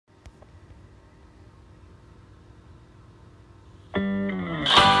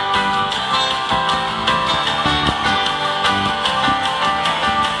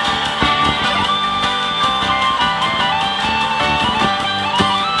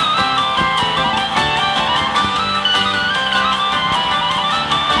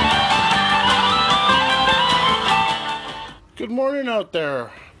out there.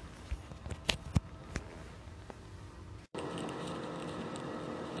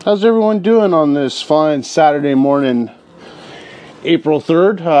 How's everyone doing on this fine Saturday morning, April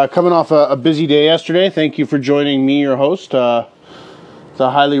 3rd? Coming off a busy day yesterday. Thank you for joining me, your host, the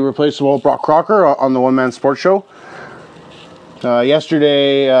highly replaceable Brock Crocker on the One Man Sports Show.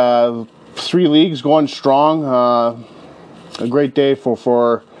 Yesterday, 3 leagues going strong. A great day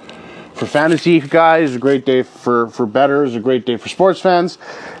for fantasy guys, a great day for bettors, a great day for sports fans,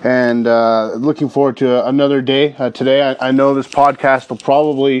 and looking forward to another day today. I know this podcast will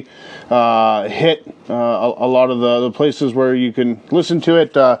probably hit a lot of the places where you can listen to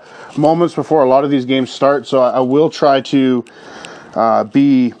it moments before a lot of these games start, so I will try to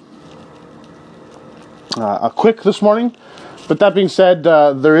be quick this morning. But that being said,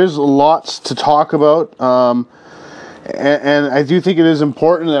 there is lots to talk about. And I do think it is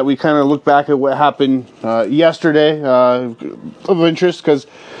important that we kind of look back at what happened yesterday of interest, because,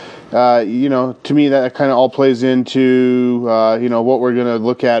 to me that kind of all plays into, what we're going to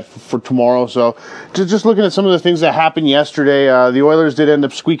look at for tomorrow. So just looking at some of the things that happened yesterday, the Oilers did end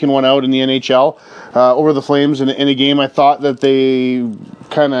up squeaking one out in the NHL over the Flames in a game I thought that they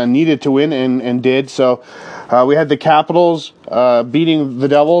kind of needed to win and did. So we had the Capitals beating the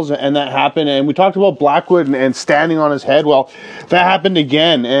Devils, and that happened. And we talked about Blackwood and standing on his head. Well, that happened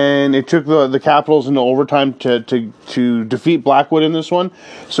again, and it took the Capitals into overtime to defeat Blackwood in this one.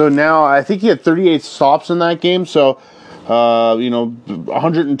 So now I think he had 38 stops in that game. So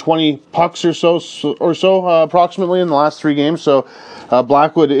 120 pucks or so approximately in the last 3 games. So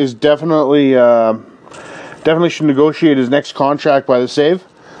Blackwood is definitely should negotiate his next contract by the save.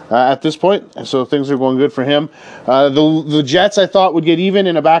 At this point, so things are going good for him. The Jets, I thought, would get even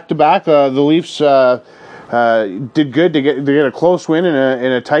in a back-to-back. The Leafs did good to get a close win in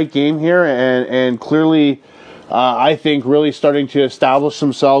a tight game here, and clearly, I think, really starting to establish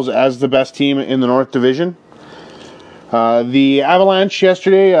themselves as the best team in the North Division. The Avalanche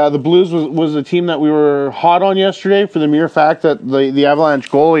yesterday, the Blues was a team that we were hot on yesterday for the mere fact that the Avalanche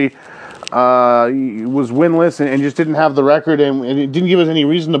goalie was winless and just didn't have the record, and it didn't give us any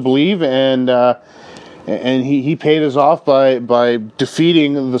reason to believe, and he paid us off by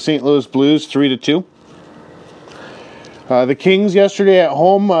defeating the St. Louis Blues 3-2. The Kings yesterday at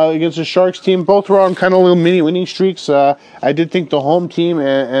home against the Sharks team, both were on kind of little mini winning streaks. I did think the home team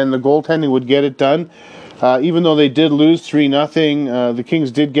and the goaltending would get it done. Even though they did lose 3-0, the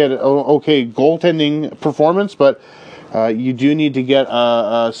Kings did get an okay goaltending performance, but you do need to get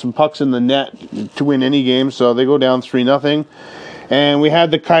some pucks in the net to win any game, so they go down 3-0. And we had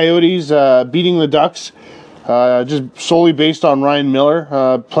the Coyotes beating the Ducks, just solely based on Ryan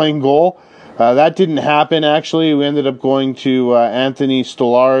Miller playing goal. That didn't happen, actually. We ended up going to Anthony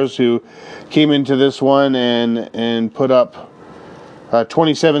Stolarz, who came into this one and put up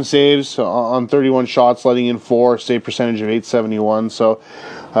 27 saves on 31 shots, letting in 4, save percentage of .871. So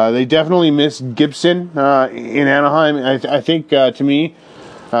they definitely missed Gibson in Anaheim. I think, to me,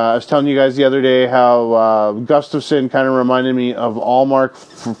 I was telling you guys the other day how Gustafson kind of reminded me of Allmark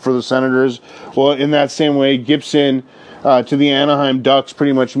for the Senators. Well, in that same way, Gibson to the Anaheim Ducks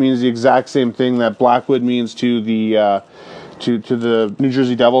pretty much means the exact same thing that Blackwood means to the to the New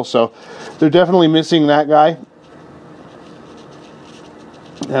Jersey Devils. So they're definitely missing that guy.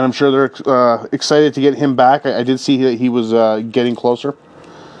 And I'm sure they're excited to get him back. I did see that he was getting closer.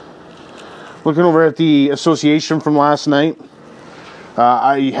 Looking over at the association from last night,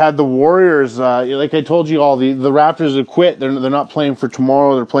 I had the Warriors. Like I told you all, the Raptors have quit. They're not playing for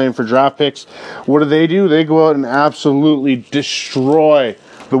tomorrow. They're playing for draft picks. What do? They go out and absolutely destroy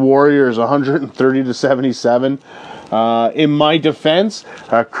the Warriors, 130-77. In my defense,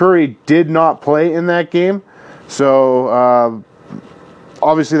 Curry did not play in that game, so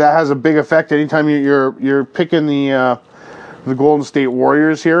obviously that has a big effect anytime you're picking the Golden State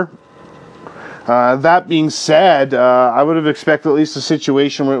Warriors here. That being said, I would have expected at least a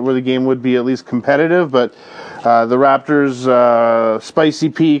situation where the game would be at least competitive, but the Raptors' Spicy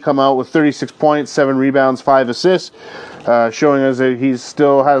P come out with 36 points, 7 rebounds, 5 assists, showing us that he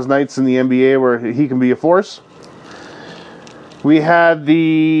still has nights in the NBA where he can be a force. We had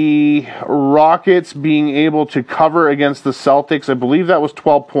the Rockets being able to cover against the Celtics. I believe that was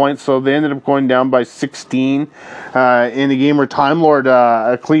 12 points, so they ended up going down by 16 in a game where Time Lord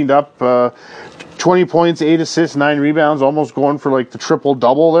cleaned up 20 points, 8 assists, 9 rebounds, almost going for like the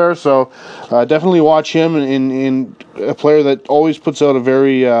triple-double there. So definitely watch him in a player that always puts out a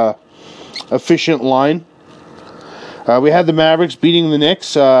very efficient line. We had the Mavericks beating the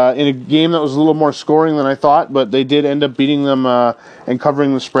Knicks in a game that was a little more scoring than I thought, but they did end up beating them and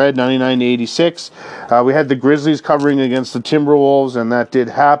covering the spread, 99-86. We had the Grizzlies covering against the Timberwolves, and that did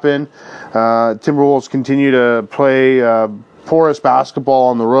happen. Timberwolves continue to play porous basketball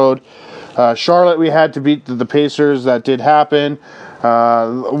on the road. Charlotte, we had to beat the Pacers. That did happen.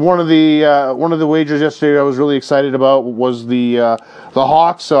 One of the wagers yesterday I was really excited about was the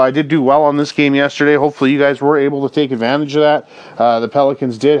Hawks. So I did do well on this game yesterday. Hopefully you guys were able to take advantage of that. The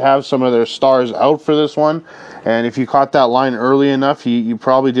Pelicans did have some of their stars out for this one, and if you caught that line early enough, you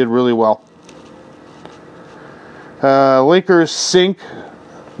probably did really well. Lakers sink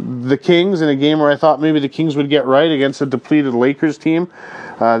the Kings in a game where I thought maybe the Kings would get right against a depleted Lakers team.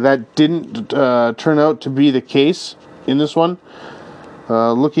 That didn't turn out to be the case in this one.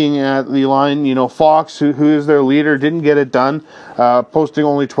 Looking at the line, Fox, who is their leader, didn't get it done, posting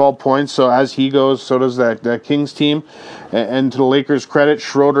only 12 points. So as he goes, so does that Kings team. And to the Lakers' credit,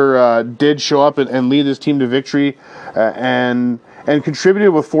 Schroeder did show up and lead his team to victory and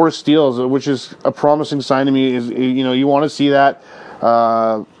contributed with 4 steals, which is a promising sign to me. You want to see that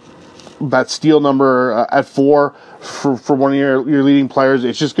steal number at 4 for one of your leading players.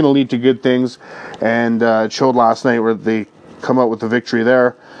 It's just going to lead to good things, and it showed last night where they come out with the victory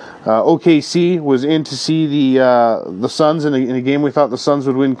there. OKC was in to see the Suns in a game we thought the Suns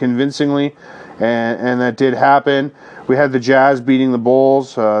would win convincingly, and that did happen. We had the Jazz beating the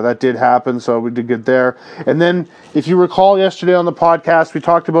Bulls. That did happen, so we did good there. And then, if you recall yesterday on the podcast, we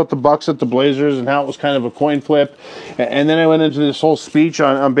talked about the Bucks at the Blazers and how it was kind of a coin flip. And then I went into this whole speech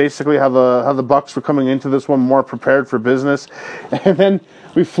on basically how the Bucks were coming into this one more prepared for business. And then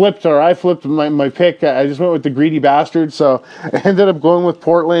I flipped my pick. I just went with the greedy bastard. So I ended up going with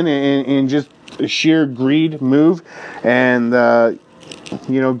Portland in just a sheer greed move. And,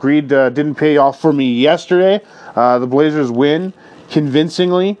 greed didn't pay off for me yesterday. The Blazers win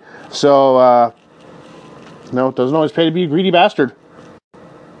convincingly. So, no, it doesn't always pay to be a greedy bastard.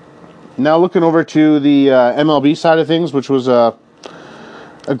 Now looking over to the MLB side of things, which was a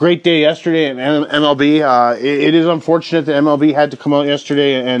great day yesterday at MLB. It is unfortunate that MLB had to come out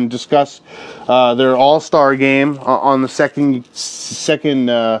yesterday and discuss their All-Star game on the second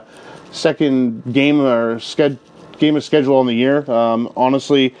game or game of schedule on the year.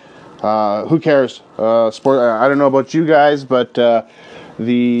 Honestly, who cares? Sport. I don't know about you guys, but the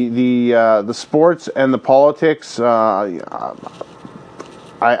sports and the politics.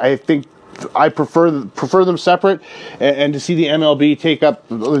 I think I prefer them separate, and to see the MLB take up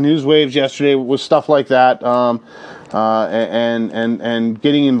the news waves yesterday with stuff like that, and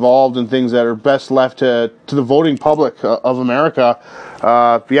getting involved in things that are best left to the voting public of America.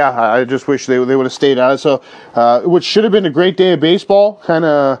 I just wish they would have stayed out of it. So, which should have been a great day of baseball, kind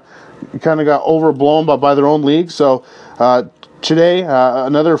of got overblown by their own league. So today,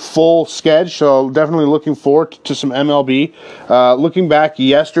 another full sketch. So definitely looking forward to some MLB. Looking back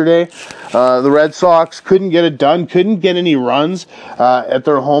yesterday, the Red Sox couldn't get it done, couldn't get any runs at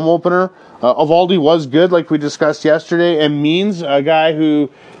their home opener. Eovaldi was good, like we discussed yesterday, and Means, a guy who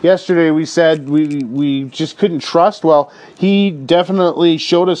yesterday we said we just couldn't trust. Well, he definitely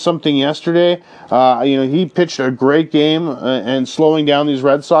showed us something yesterday. He pitched a great game and slowing down these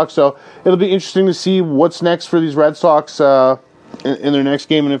Red Sox. So it'll be interesting to see what's next for these Red Sox in their next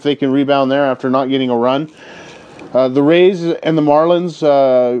game, and if they can rebound there after not getting a run. The Rays and the Marlins,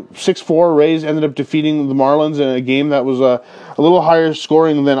 6-4. Rays ended up defeating the Marlins in a game that was a little higher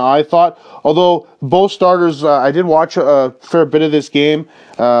scoring than I thought. Although both starters, I did watch a fair bit of this game.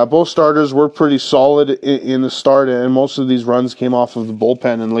 Both starters were pretty solid in the start, and most of these runs came off of the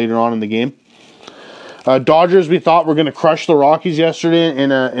bullpen and later on in the game. Dodgers, we thought were going to crush the Rockies yesterday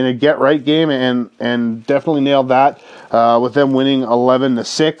in a get-right game, and definitely nailed that with them winning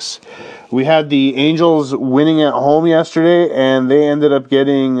 11-6. We had the Angels winning at home yesterday, and they ended up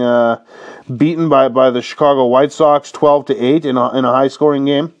getting beaten by the Chicago White Sox 12-8 in a high-scoring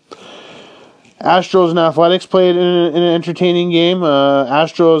game. Astros and Athletics played in an entertaining game.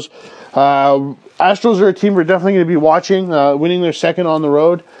 Astros are a team we're definitely going to be watching, winning their second on the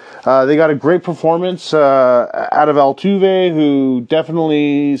road. They got a great performance out of Altuve, who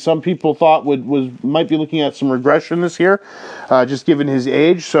definitely some people thought might be looking at some regression this year, just given his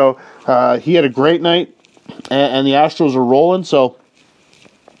age. So he had a great night, and the Astros are rolling. So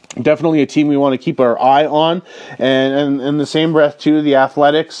definitely a team we want to keep our eye on. And in the same breath, too, the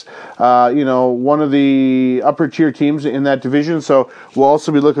Athletics, one of the upper tier teams in that division. So we'll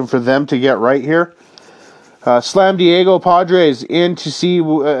also be looking for them to get right here. Slam Diego Padres in to see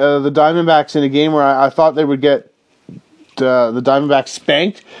the Diamondbacks in a game where I thought they would get the Diamondbacks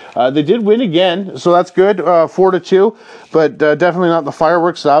spanked. They did win again, so that's good, 4-2, but definitely not the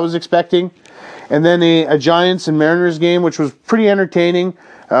fireworks that I was expecting. And then a Giants and Mariners game, which was pretty entertaining,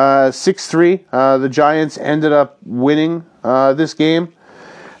 6-3. The Giants ended up winning this game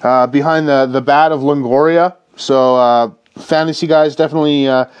behind the bat of Longoria. So fantasy guys, definitely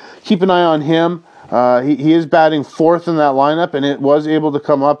keep an eye on him. He is batting fourth in that lineup, and it was able to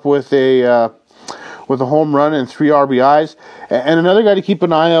come up with a home run and 3 RBIs. And another guy to keep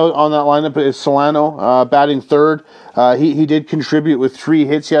an eye out on that lineup is Solano, batting third. He did contribute with 3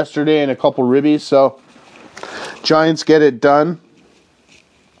 hits yesterday and a couple ribbies. So Giants get it done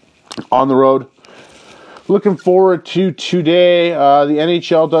on the road. Looking forward to today. The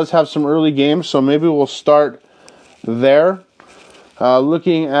NHL does have some early games, so maybe we'll start there.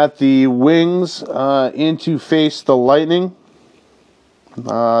 Looking at the Wings in to face the Lightning.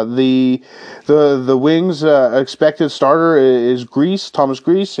 The Wings expected starter is Thomas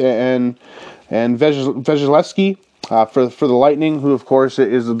Greiss, and Vasilevsky for the Lightning, who of course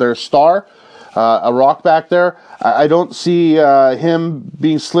is their star, a rock back there. I don't see him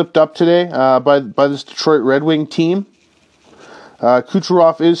being slipped up today by this Detroit Red Wing team.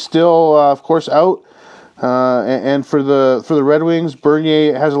 Kucherov is still of course out. And for the Red Wings,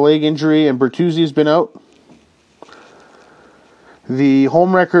 Bernier has a leg injury and Bertuzzi's been out. The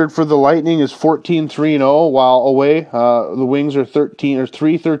home record for the Lightning is 14-3-0, while away the Wings are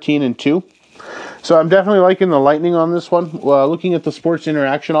 3-13-2. So I'm definitely liking the Lightning on this one. Looking at the Sports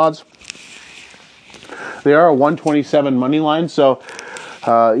Interaction odds, they are a 127 money line, so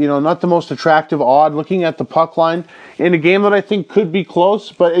not the most attractive odd. Looking at the puck line in a game that I think could be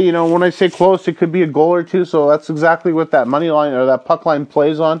close, but when I say close, it could be a goal or two. So that's exactly what that money line or that puck line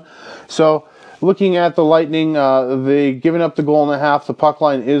plays on. So looking at the Lightning, they giving up the goal and a half. The puck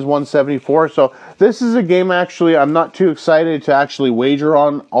line is 174. So this is a game actually I'm not too excited to actually wager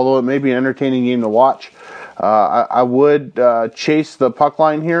on, although it may be an entertaining game to watch. I would chase the puck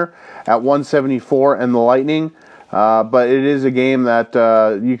line here at 174 and the Lightning. But it is a game that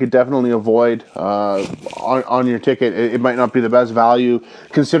you could definitely avoid on your ticket. It might not be the best value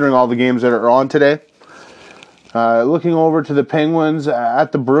considering all the games that are on today. Looking over to the Penguins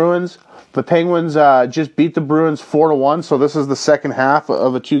at the Bruins. The Penguins just beat the Bruins 4-1, so this is the second half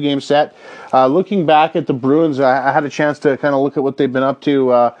of a 2-game set. Looking back at the Bruins, I had a chance to kind of look at what they've been up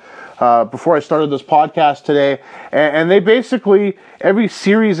to before I started this podcast today. And they basically, every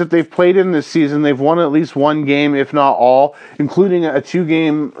series that they've played in this season, they've won at least one game, if not all, including a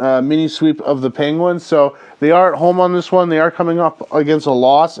 2-game mini sweep of the Penguins. So they are at home on this one. They are coming up against a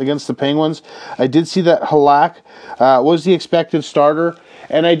loss against the Penguins. I did see that Halak was the expected starter.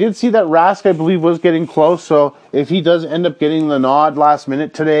 And I did see that Rask, I believe, was getting close. So if he does end up getting the nod last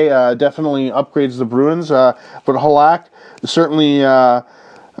minute today, definitely upgrades the Bruins. But Halak, certainly not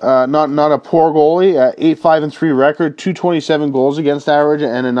a poor goalie. 8-5-3 record, 227 goals against average,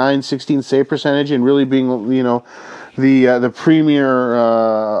 and a .916 save percentage, and really being the premier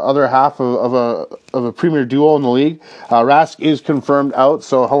other half of a premier duo in the league. Rask is confirmed out,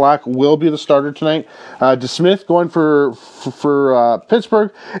 so Halak will be the starter tonight. DeSmith going for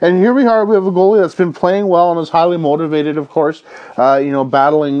Pittsburgh, and here we are. We have a goalie that's been playing well and is highly motivated, of course.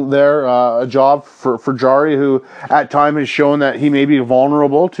 Battling there a job for Jari, who at time has shown that he may be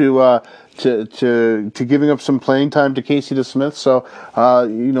vulnerable to giving up some playing time to Casey DeSmith. So,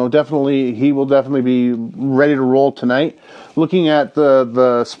 definitely, he will definitely be ready to roll tonight. Looking at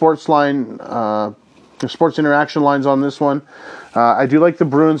the sports line, the sports interaction lines on this one, I do like the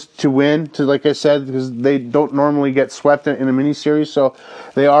Bruins to win, like I said, because they don't normally get swept in a mini series. So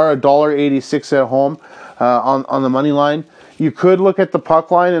they are $1.86 at home on the money line. You could look at the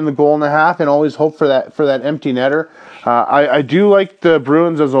puck line and the goal and a half and always hope for that empty netter. I do like the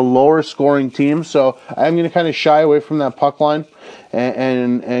Bruins as a lower scoring team, so I'm going to kind of shy away from that puck line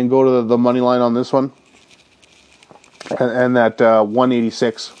and go to the money line on this one and that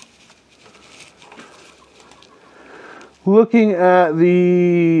 186. Looking at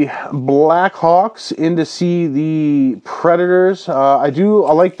the Blackhawks in to see the Predators. I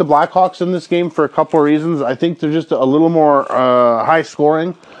like the Blackhawks in this game for a couple of reasons. I think they're just a little more high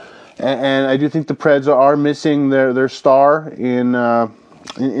scoring, and I do think the Preds are missing their star in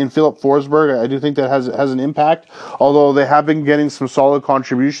Philip Forsberg. I do think that has an impact, although they have been getting some solid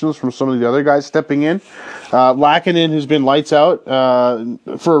contributions from some of the other guys stepping in. Lehkonen, who's been lights out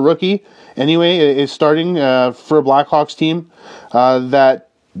for a rookie, anyway, is starting for a Blackhawks team that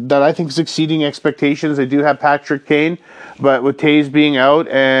I think is exceeding expectations. They do have Patrick Kane, but with Taves being out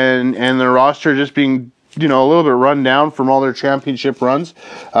and the roster just being a little bit run down from all their championship runs.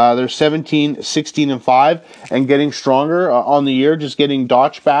 They're 17, 16, and 5, and getting stronger on the year, just getting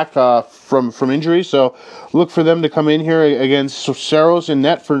Dotch back from injury. So look for them to come in here against Saros in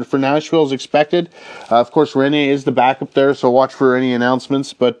net for Nashville as expected. Of course, Rene is the backup there, so watch for any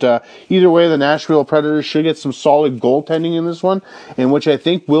announcements. But either way, the Nashville Predators should get some solid goaltending in this one, in which I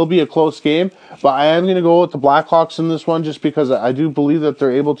think will be a close game. But I am going to go with the Blackhawks in this one, just because I do believe that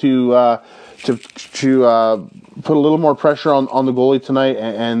they're able to put a little more pressure on the goalie tonight,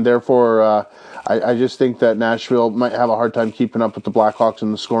 and therefore I just think that Nashville might have a hard time keeping up with the Blackhawks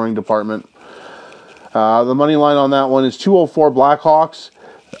in the scoring department. The money line on that one is 204 Blackhawks,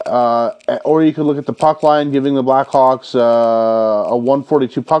 or you could look at the puck line, giving the Blackhawks a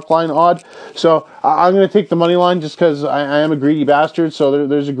 142 puck line odd. So I'm going to take the money line just because I am a greedy bastard, so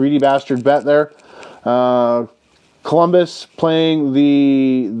there's a greedy bastard bet there. Columbus playing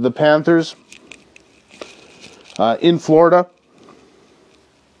the Panthers in Florida.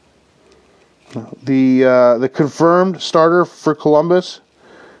 The confirmed starter for Columbus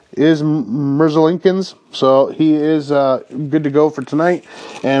is Merzlikins, so he is good to go for tonight.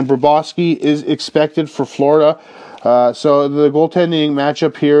 And Bobrovsky is expected for Florida. So the goaltending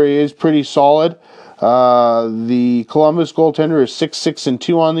matchup here is pretty solid. The Columbus goaltender is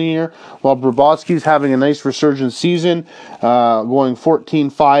 6-6-2 on the year, while Bobrovsky's having a nice resurgent season, going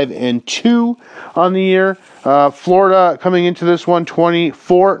 14-5-2 on the year. Florida coming into this one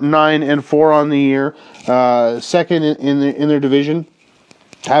 24-9-4 on the year, second in their division,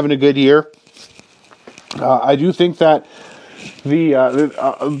 having a good year. I do think that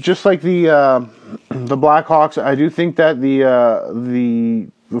just like the Blackhawks, I do think that the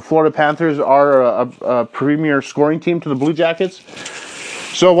Florida Panthers are a premier scoring team to the Blue Jackets.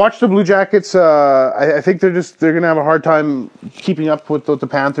 So watch the Blue Jackets. I think they're going to have a hard time keeping up with the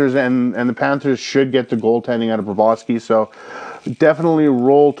Panthers, and the Panthers should get the goaltending out of Bobrovsky. So definitely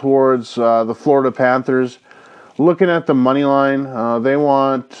roll towards the Florida Panthers. Looking at the money line, they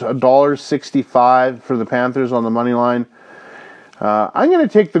want $1.65 for the Panthers on the money line. I'm going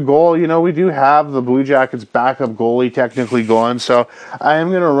to take the goal. We do have the Blue Jackets backup goalie technically going, so I am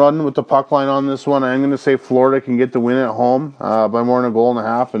going to run with the puck line on this one. I'm going to say Florida can get the win at home by more than a goal and a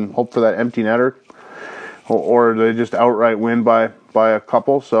half, and hope for that empty netter, or they just outright win by a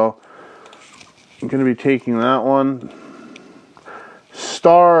couple. So I'm going to be taking that one.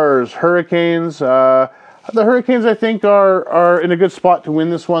 Stars, Hurricanes. The Hurricanes, I think, are in a good spot to win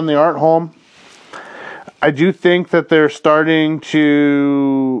this one. They aren't home. I do think that they're starting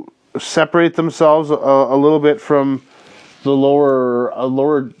to separate themselves a little bit from the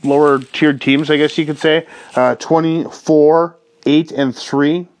lower tiered teams, I guess you could say.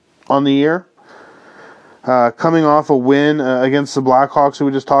 24-8-3 on the year. Coming off a win against the Blackhawks, who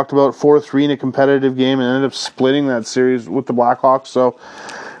we just talked about, 4-3 in a competitive game, and ended up splitting that series with the Blackhawks. So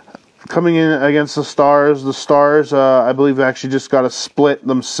coming in against the Stars, I believe, actually just got a split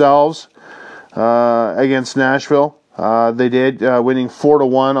themselves against Nashville. They did, winning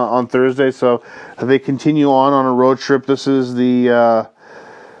 4-1 on Thursday, so they continue on a road trip. This is the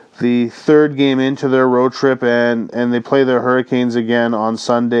third game into their road trip, and they play the Hurricanes again on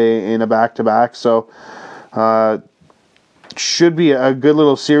Sunday in a back-to-back. So should be a good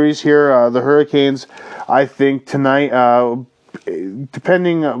little series here. The Hurricanes, I think tonight,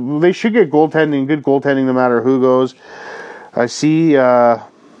 they should get good goaltending no matter who goes. I see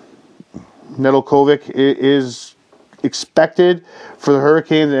Nedeljkovic is expected for the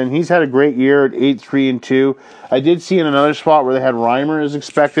Hurricanes, and he's had a great year at 8-3-2. I did see in another spot where they had Reimer is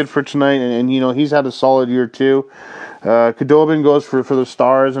expected for tonight, and he's had a solid year too. Khudobin goes for the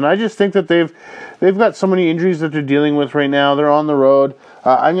Stars, and I just think that they've got so many injuries that they're dealing with right now. They're on the road.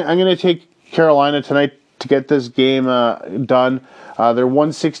 I'm going to take Carolina tonight to get this game done. They're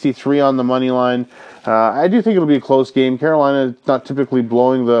 163 on the money line. I do think it'll be a close game. Carolina is not typically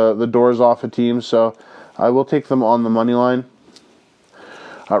blowing the doors off of teams, so I will take them on the money line.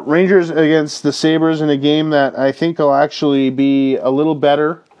 Rangers against the Sabres in a game that I think will actually be a little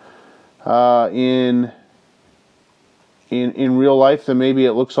better in real life than maybe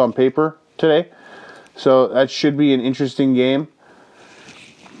it looks on paper today. So that should be an interesting game.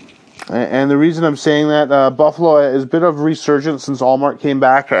 And the reason I'm saying that, Buffalo is a bit of a resurgence since Allmark came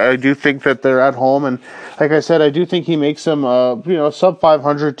back. I do think that they're at home, and like I said, I do think he makes them, sub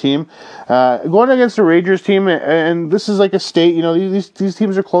 500 team. Going against the Rangers team, and this is like a state, these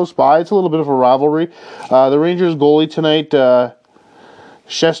teams are close by. It's a little bit of a rivalry. The Rangers goalie tonight,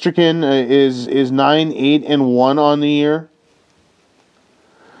 Shesterkin, is 9-8-1 on the year.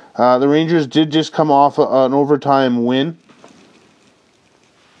 The Rangers did just come off an overtime win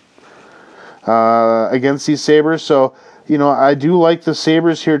against these Sabres. So, I do like the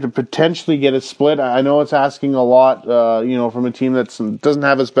Sabres here to potentially get a split. I know it's asking a lot, from a team that doesn't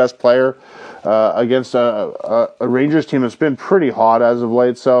have its best player against a Rangers team that's been pretty hot as of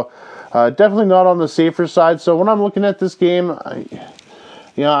late. So, definitely not on the safer side. So when I'm looking at this game,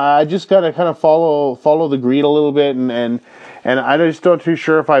 I just gotta kind of follow the greed a little bit, and I just not too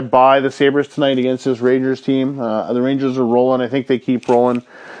sure if I buy the Sabres tonight against this Rangers team. The Rangers are rolling. I think they keep rolling.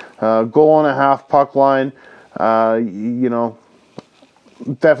 Goal and a half puck line.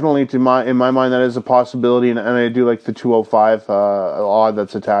 Definitely in my mind that is a possibility, and I do like the 205 odd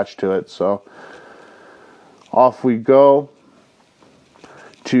that's attached to it. So off we go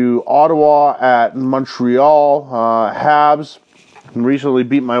to Ottawa at Montreal. Habs recently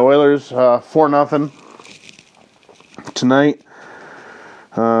beat my Oilers 4-0 tonight.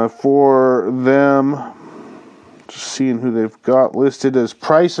 For them, just seeing who they've got listed as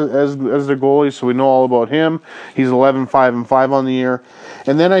Price as their goalie, so we know all about him. He's 11-5-5 on the year.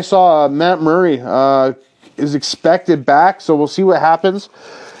 And then I saw Matt Murray is expected back, so we'll see what happens.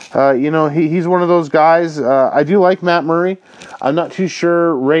 He's one of those guys. I do like Matt Murray. I'm not too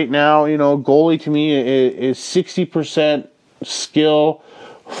sure right now. Goalie to me is 60% skill,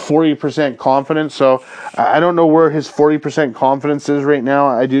 40% confidence. So I don't know where his 40% confidence is right now.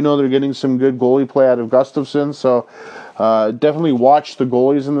 I do know they're getting some good goalie play out of Gustafsson. So definitely watch the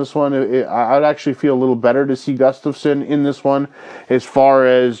goalies in this one. I'd actually feel a little better to see Gustafsson in this one as far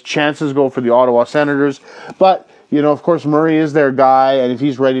as chances go for the Ottawa Senators. But of course, Murray is their guy, and if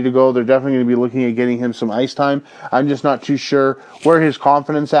he's ready to go, they're definitely going to be looking at getting him some ice time. I'm just not too sure where his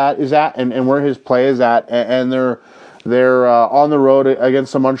confidence is at and where his play is at. And they're on the road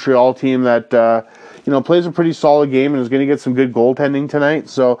against a Montreal team that plays a pretty solid game and is going to get some good goaltending tonight.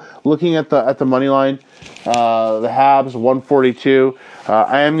 So looking at the money line, the Habs 142.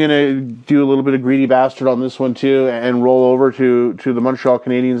 I am going to do a little bit of greedy bastard on this one too and roll over to the Montreal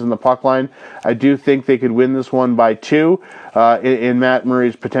Canadiens in the puck line. I do think they could win this one by 2 in Matt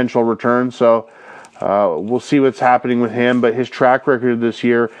Murray's potential return. So we'll see what's happening with him, but his track record this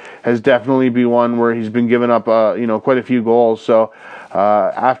year has definitely been one where he's been giving up quite a few goals. So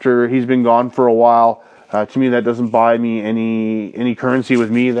after he's been gone for a while, to me that doesn't buy me any currency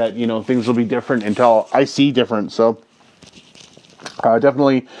with me that things will be different until I see different. So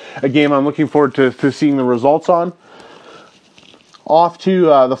definitely a game I'm looking forward to seeing the results on. Off to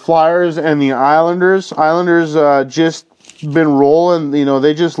the Flyers and the Islanders. Islanders just been rolling.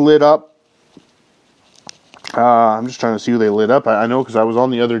 They just lit up. I'm just trying to see who they lit up. I know because I was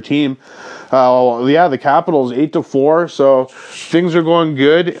on the other team. The Capitals 8-4. So things are going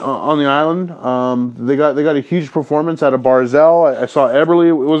good on the island. They got a huge performance out of Barzal. I saw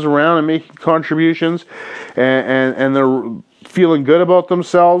Eberle was around and making contributions, and they're feeling good about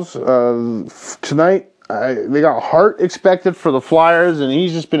themselves tonight. They got Hart expected for the Flyers, and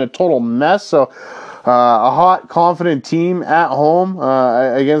he's just been a total mess. So a hot, confident team at home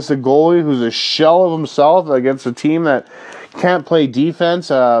against a goalie who's a shell of himself, against a team that can't play defense.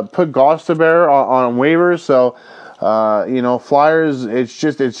 Put Gostisbehere on waivers. So Flyers, it's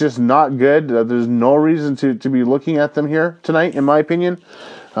just not good. There's no reason to be looking at them here tonight, in my opinion.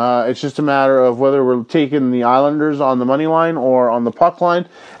 It's just a matter of whether we're taking the Islanders on the money line or on the puck line.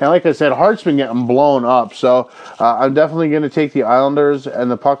 And like I said, Hart's been getting blown up. So I'm definitely going to take the Islanders and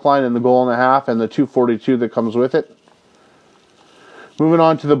the puck line and the goal and a half and the 242 that comes with it. Moving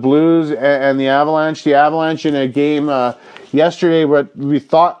on to the Blues and the Avalanche. The Avalanche in a game yesterday, what we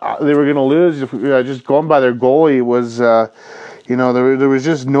thought they were going to lose, just going by their goalie, was there was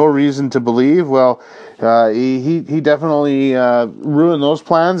just no reason to believe. Well, he definitely ruined those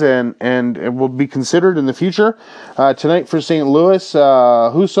plans and it will be considered in the future. Tonight for St. Louis,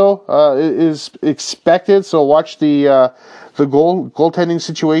 Husso is expected, so watch the goaltending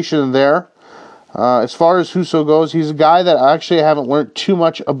situation there. As far as Husso goes, he's a guy that I actually haven't learned too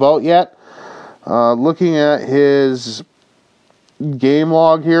much about yet. Looking at his game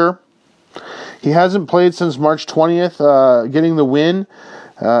log here, he hasn't played since March 20th, getting the win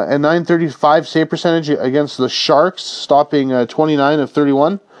and .935 save percentage against the Sharks, stopping 29 of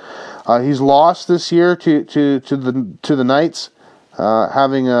 31. He's lost this year to the Knights,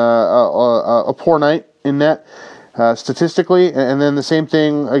 having a poor night in net statistically, and then the same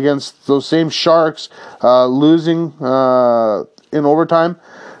thing against those same Sharks, losing in overtime,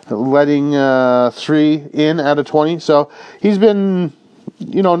 letting 3 in out of 20. So he's been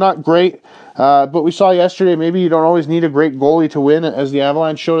not great. But we saw yesterday, maybe you don't always need a great goalie to win, as the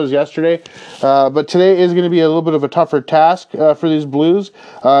Avalanche showed us yesterday. But today is going to be a little bit of a tougher task for these Blues.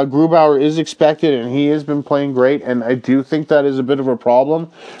 Grubauer is expected, and he has been playing great, and I do think that is a bit of a problem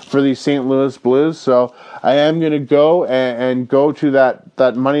for the St. Louis Blues. So I am going to go and go to that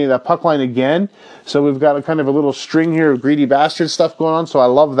puck line again. So we've got a kind of a little string here of greedy bastard stuff going on, so I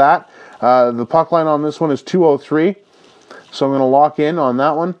love that. The puck line on this one is 203, so I'm going to lock in on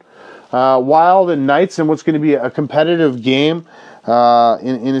that one. Wild and Knights, and what's going to be a competitive game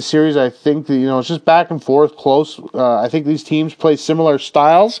in a series. I think that, it's just back and forth, close. I think these teams play similar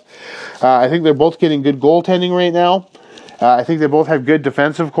styles. I think they're both getting good goaltending right now. I think they both have good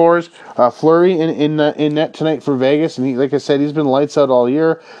defensive cores. Fleury in net tonight for Vegas, and like I said, he's been lights out all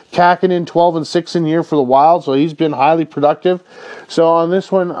year. Kakinen 12-6 in here for the Wild, so he's been highly productive. So on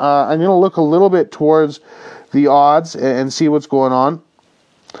this one, I'm going to look a little bit towards the odds and see what's going on.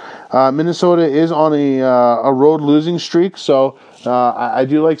 Minnesota is on a road losing streak, so I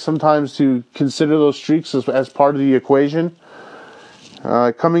do like sometimes to consider those streaks as part of the equation.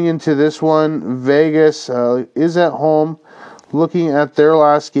 Coming into this one, Vegas is at home. Looking at their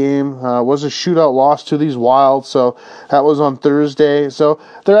last game, was a shootout loss to these Wild, so that was on Thursday. So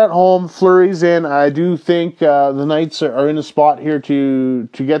they're at home, Fleury's in. I do think the Knights are in a spot here to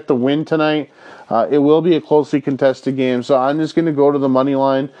get the win tonight. It will be a closely contested game, so I'm just going to go to the money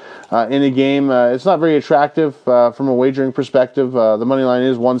line in a game. It's not very attractive from a wagering perspective. The money line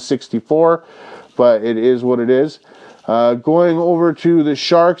is 164, but it is what it is. Going over to the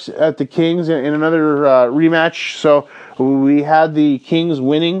Sharks at the Kings in another rematch. So we had the Kings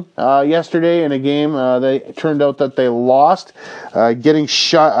winning yesterday in a game. They turned out that they lost, getting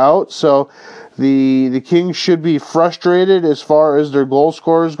shut out. So the Kings should be frustrated as far as their goal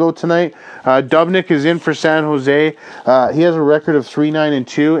scorers go tonight. Dubnyk is in for San Jose. He has a record of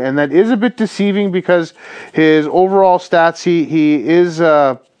 3-9-2, and that is a bit deceiving because his overall stats,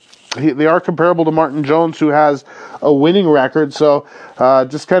 they are comparable to Martin Jones, who has a winning record. So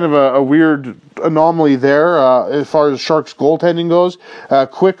just kind of a weird anomaly there as far as Sharks goaltending goes.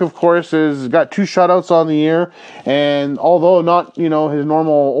 Quick, of course, has got 2 shutouts on the year, and although not his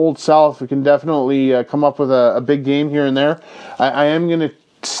normal old self, he can definitely come up with a big game here and there. I am going to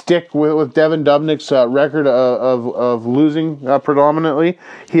stick with Devan Dubnyk's record of losing predominantly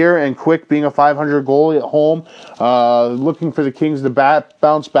here, and Quick being a 500 goalie at home, looking for the Kings to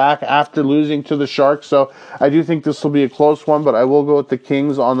bounce back after losing to the Sharks. So I do think this will be a close one, but I will go with the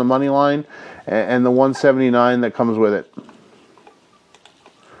Kings on the money line and the 179 that comes with it.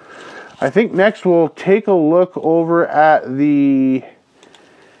 I think next we'll take a look over at the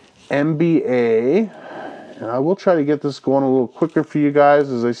NBA. I will try to get this going a little quicker for you guys,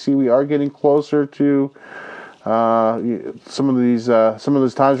 as I see we are getting closer to some of these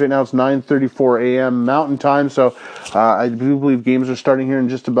times. Right now it's 9:34 a.m. Mountain Time, so I do believe games are starting here in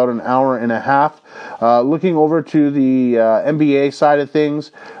just about an hour and a half. Looking over to the NBA side of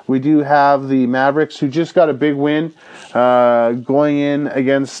things, we do have the Mavericks, who just got a big win going in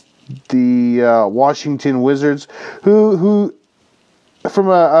against the Washington Wizards, who from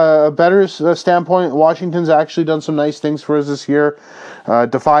a better standpoint, Washington's actually done some nice things for us this year,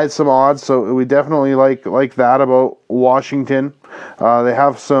 defied some odds, so we definitely like that about Washington. They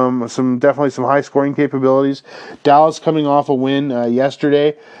have definitely some high scoring capabilities. Dallas coming off a win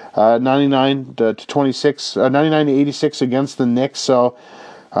yesterday, 99-86 against the Knicks. So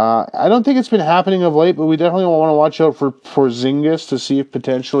I don't think it's been happening of late, but we definitely want to watch out for Porzingis to see if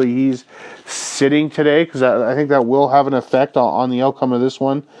potentially he's sitting today, because I think that will have an effect on the outcome of this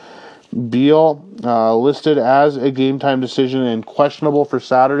one. Beal listed as a game time decision and questionable for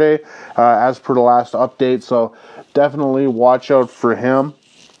Saturday, as per the last update. So definitely watch out for him.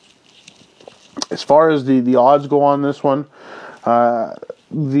 As far as the odds go on this one,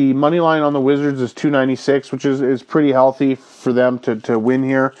 the money line on the Wizards is 296, which is pretty healthy for them to win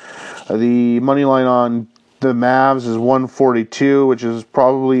here. The money line on the Mavs is 142, which is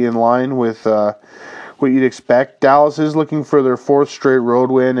probably in line with what you'd expect. Dallas is looking for their 4th straight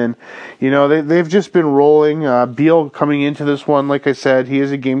road win, and they've just been rolling. Beal coming into this one, like I said, he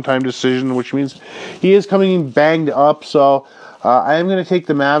is a game time decision, which means he is coming in banged up. So I am going to take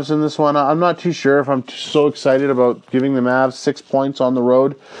the Mavs in this one. I'm not too sure if I'm so excited about giving the Mavs 6 points on the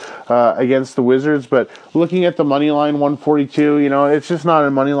road against the Wizards, but looking at the money line, 142, it's just not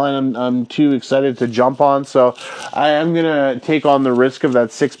a money line I'm too excited to jump on, so I am going to take on the risk of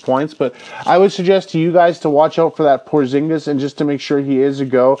that 6 points. But I would suggest to you guys to watch out for that Porzingis, and just to make sure he is a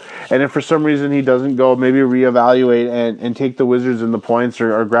go, and if for some reason he doesn't go, maybe reevaluate and take the Wizards in the points,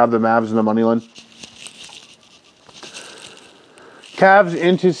 or grab the Mavs in the money line. Cavs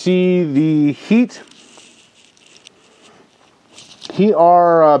in to see the Heat. Heat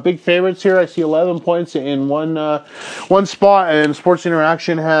are big favorites here. I see 11 points in one spot, and Sports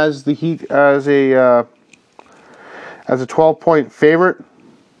Interaction has the Heat as a 12-point favorite.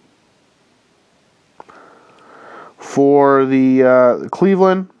 For the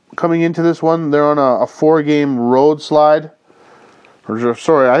Cleveland coming into this one, they're on a 4-game road slide. Or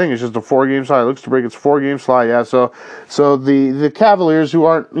sorry, I think it's just a 4-game slide. It looks to break its 4-game slide. Yeah, so the Cavaliers, who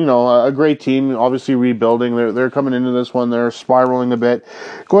aren't a great team, obviously rebuilding. They're coming into this one. They're spiraling a bit,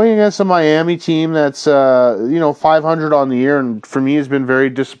 going against a Miami team that's 500 on the year, and for me has been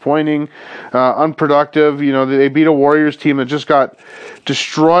very disappointing, unproductive. They beat a Warriors team that just got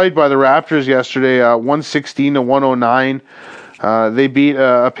destroyed by the Raptors yesterday, 116 to 109. They beat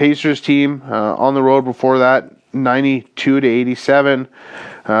a Pacers team on the road before that, 92 to 87.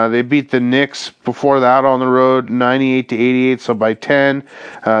 They beat the Knicks before that on the road, 98 to 88, so by 10.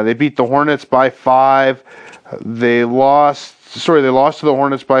 They beat the Hornets by 5. They lost to the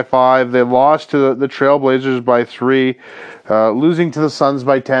Hornets by 5. They lost to the Trailblazers by 3, losing to the Suns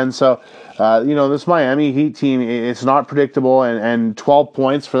by 10. So, this Miami Heat team, it's not predictable, and 12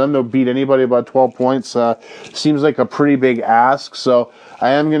 points, for them to beat anybody about 12 points seems like a pretty big ask. So I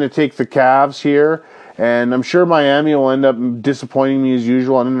am going to take the Cavs here. And I'm sure Miami will end up disappointing me as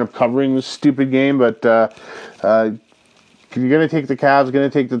usual and end up covering this stupid game. But you're going to take the Cavs, going to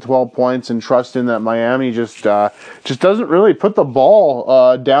take the 12 points, and trust in that Miami just doesn't really put the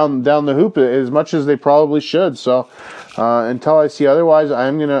ball down the hoop as much as they probably should. So until I see otherwise,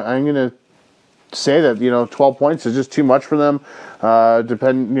 I'm gonna say that 12 points is just too much for them.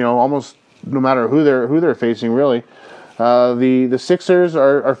 Almost no matter who they're facing, really. The Sixers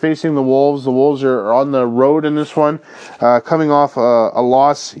are facing the Wolves. The Wolves are on the road in this one, coming off a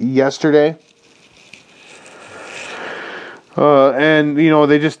loss yesterday. And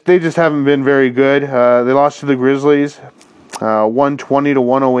they just haven't been very good. They lost to the Grizzlies, 120 to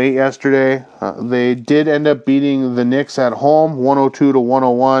 108 yesterday. They did end up beating the Knicks at home, 102 to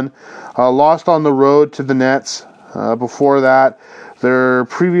 101. Lost on the road to the Nets. Before that, their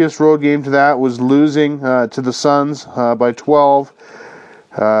previous road game to that was losing to the Suns by 12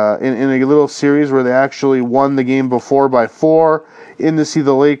 in a little series where they actually won the game before by 4. In to see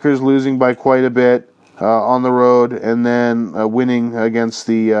the Lakers losing by quite a bit on the road, and then winning against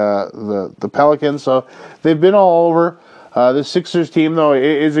the Pelicans. So they've been all over. The Sixers team, though,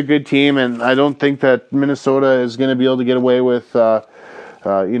 is a good team, and I don't think that Minnesota is going to be able to get away with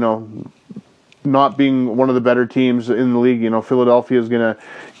not being one of the better teams in the league. Philadelphia is gonna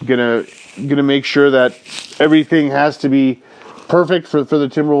make sure that everything has to be perfect for the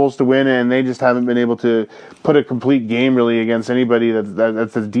Timberwolves to win, and they just haven't been able to put a complete game really against anybody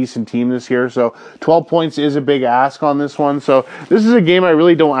that's a decent team this year. So 12 points is a big ask on this one. So this is a game I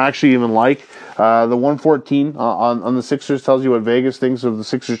really don't actually even like. The 114 on the Sixers tells you what Vegas thinks of the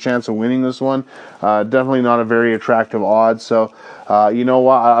Sixers' chance of winning this one. Definitely not a very attractive odds. So, you know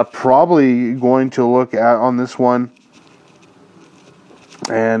what? I'm probably going to look at on this one.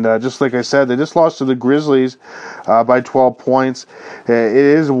 And just like I said, they just lost to the Grizzlies by 12 points. It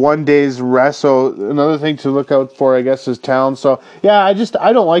is 1 day's rest. So another thing to look out for, I guess, is Towns. So, yeah, I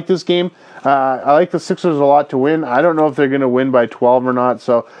don't like this game. I like the Sixers a lot to win. I don't know if they're going to win by 12 or not.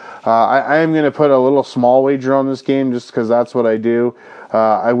 So I am going to put a little small wager on this game just because that's what I do.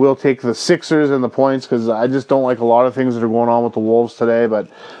 I will take the Sixers and the points because I just don't like a lot of things that are going on with the Wolves today. But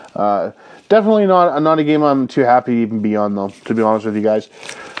definitely not a game I'm too happy to even be on, though, to be honest with you guys.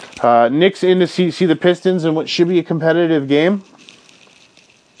 Knicks in to see the Pistons in what should be a competitive game.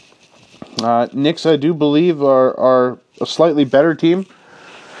 Knicks, I do believe, are a slightly better team.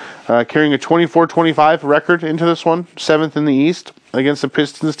 Carrying a 24-25 record into this one, 7th in the East against the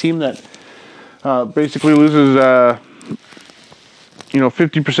Pistons team that basically loses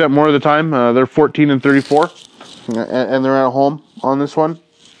 50% more of the time. They're 14-34, and they're at home on this one.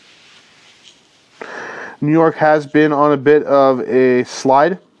 New York has been on a bit of a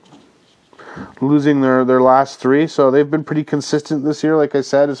slide, losing their last 3, so they've been pretty consistent this year, like I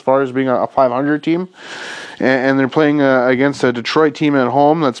said, as far as being a 500 team. And they're playing against a Detroit team at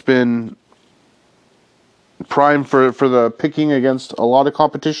home that's been primed for the picking against a lot of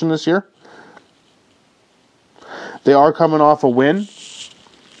competition this year. They are coming off a win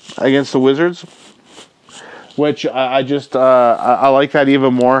against the Wizards, which I like that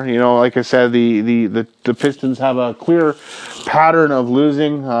even more. Like I said, the Pistons have a clear pattern of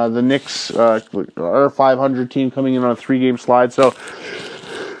losing. The Knicks are a 500 team coming in on a 3-game slide. So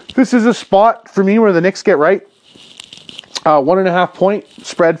this is a spot for me where the Knicks get right. 1.5 point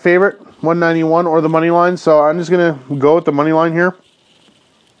spread favorite, 191 or the money line. So I'm just going to go with the money line here.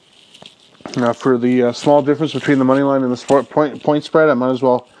 For the small difference between the money line and the point spread, I might as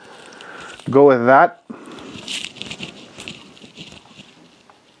well go with that.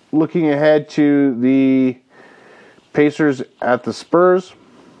 Looking ahead to the Pacers at the Spurs.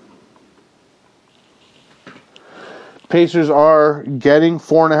 Pacers are getting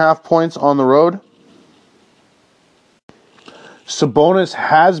 4.5 points on the road. Sabonis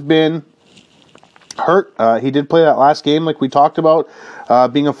has been hurt. He did play that last game like we talked about,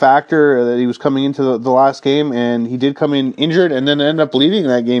 being a factor that he was coming into the last game, and he did come in injured and then ended up leaving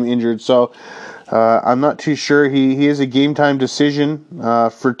that game injured. So I'm not too sure. He is a game time decision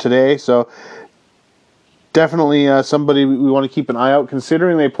for today. So definitely somebody we want to keep an eye out.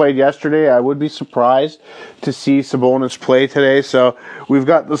 Considering they played yesterday, I would be surprised to see Sabonis play today. So we've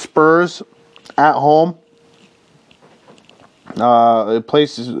got the Spurs at home.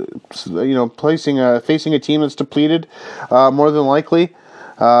 Facing a team that's depleted, more than likely,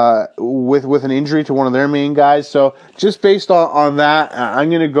 with an injury to one of their main guys. So just based on that, I'm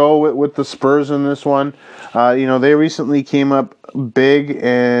going to go with the Spurs in this one. They recently came up big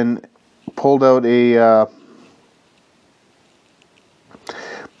and pulled out a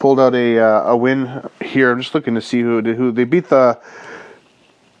win here. I'm just looking to see who they beat.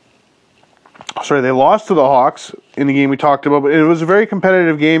 They lost to the Hawks in the game we talked about, but it was a very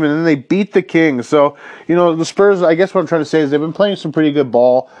competitive game, and then they beat the Kings. So, the Spurs, I guess what I'm trying to say is they've been playing some pretty good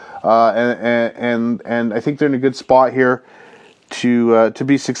ball, and I think they're in a good spot here to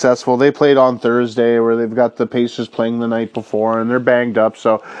be successful. They played on Thursday, where they've got the Pacers playing the night before, and they're banged up.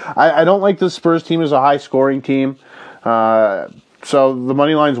 So I don't like the Spurs team as a high-scoring team. So the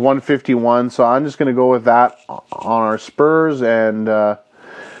money line's 151, so I'm just going to go with that on our Spurs, and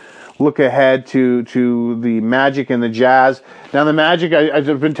look ahead to the Magic and the Jazz. Now, the Magic,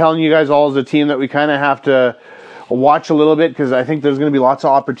 I've been telling you guys all, is a team that we kind of have to watch a little bit, because I think there's going to be lots of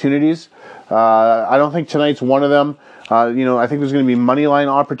opportunities. I don't think tonight's one of them. I think there's going to be money line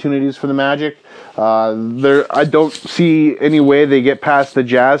opportunities for the Magic. I don't see any way they get past the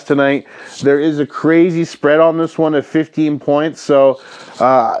Jazz tonight. There is a crazy spread on this one at 15 points, so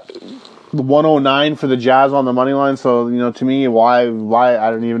 109 for the Jazz on the money line. So, to me, why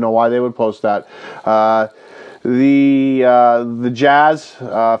I don't even know why they would post that. The Jazz,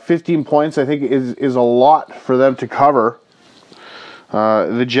 15 points, I think is a lot for them to cover.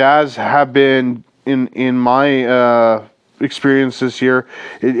 The Jazz have been, in my experience this year,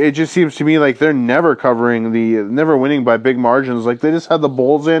 it just seems to me like they're never never winning by big margins. Like, they just had the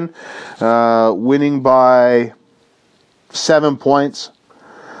Bulls winning by 7 points.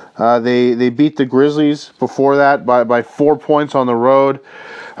 They beat the Grizzlies before that by 4 points on the road.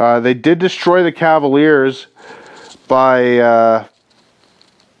 They did destroy the Cavaliers by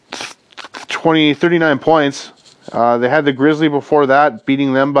 39 points. They had the Grizzlies before that,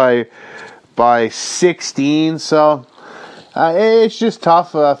 beating them by 16. So it's just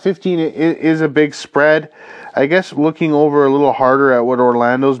tough. 15 is a big spread. I guess looking over a little harder at what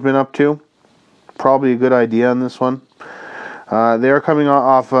Orlando's been up to, probably a good idea on this one. They are coming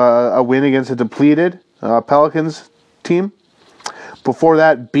off a win against a depleted Pelicans team. Before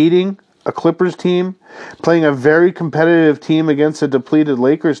that, beating a Clippers team, playing a very competitive team against a depleted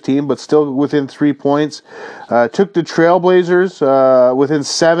Lakers team, but still within 3 points. Took the Trailblazers within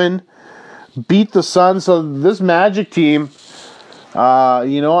 7, beat the Suns. So this Magic team,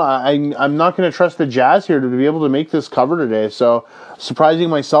 I'm not going to trust the Jazz here to be able to make this cover today. So surprising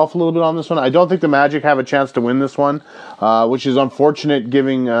myself a little bit on this one. I don't think the Magic have a chance to win this one, which is unfortunate,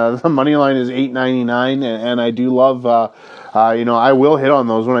 giving the money line is $8.99, and I do love, I will hit on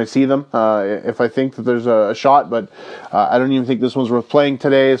those when I see them if I think that there's a shot, but I don't even think this one's worth playing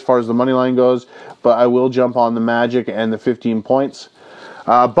today as far as the money line goes, but I will jump on the Magic and the 15 points.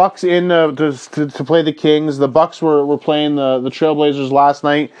 Bucks in to play the Kings. The Bucks were playing the Trailblazers last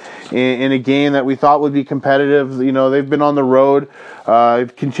night in a game that we thought would be competitive. They've been on the road,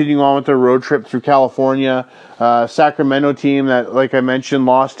 continuing on with their road trip through California. Sacramento team that, like I mentioned,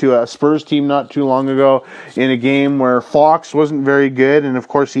 lost to a Spurs team not too long ago in a game where Fox wasn't very good, and of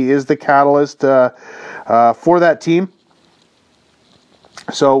course he is the catalyst for that team.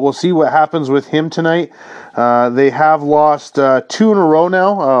 So we'll see what happens with him tonight. They have lost 2 in a row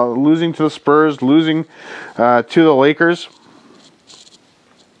now, losing to the Spurs, losing to the Lakers.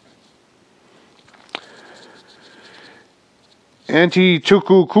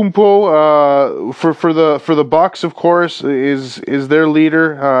 Antetokounmpo for the Bucks, of course, is their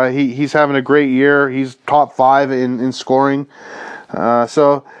leader. He's having a great year. He's top 5 in scoring.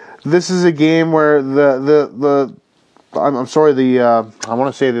 So this is a game where the I'm sorry, I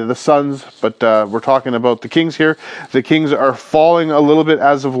want to say the Suns, but we're talking about the Kings here. The Kings are falling a little bit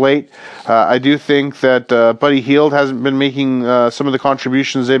as of late. I do think that Buddy Hield hasn't been making some of the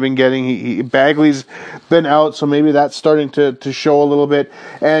contributions they've been getting. Bagley's been out, so maybe that's starting to show a little bit.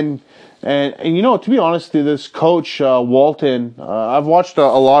 And you know, to be honest, this coach Walton, I've watched a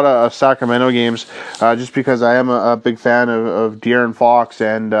lot of Sacramento games just because I am a big fan of De'Aaron Fox,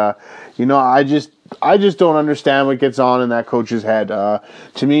 and you know, I just don't understand what gets on in that coach's head.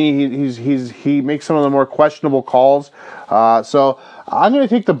 To me, he makes some of the more questionable calls. So I'm going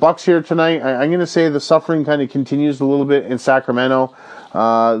to take the Bucks here tonight. I'm going to say the suffering kind of continues a little bit in Sacramento.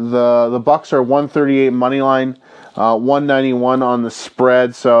 The Bucks are 138 money line, 191 on the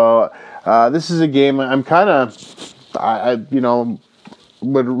spread. So this is a game I'm kind of, you know,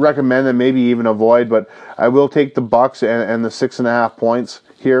 would recommend and maybe even avoid, but I will take the Bucks and the 6.5 points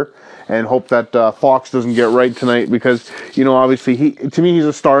here, and hope that Fox doesn't get right tonight, because, you know, obviously to me he's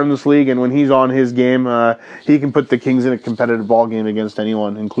a star in this league, and when he's on his game, he can put the Kings in a competitive ball game against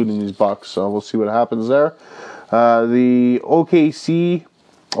anyone, including these Bucks. So we'll see what happens there. The OKC,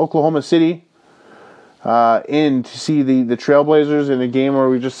 Oklahoma City, in to see the Trailblazers in a game where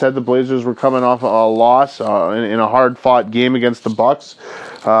we just said the Blazers were coming off a loss in a hard-fought game against the Bucks.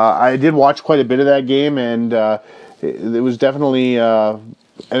 I did watch quite a bit of that game, and it was definitely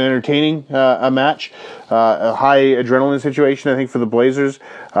an entertaining match, a high adrenaline situation, I think, for the Blazers.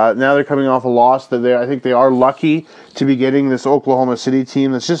 Now they're coming off a loss that I think they are lucky to be getting this Oklahoma City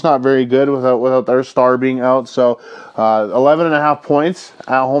team that's just not very good without their star being out. So 11.5 points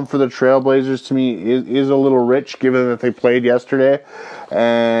at home for the Trailblazers to me is a little rich, given that they played yesterday.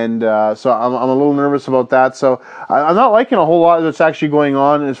 And so I'm a little nervous about that. So I'm not liking a whole lot that's actually going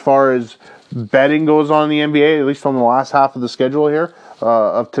on as far as betting goes on in the NBA, at least on the last half of the schedule here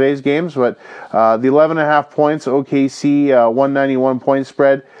of today's games. But the 11.5 points, OKC 191 point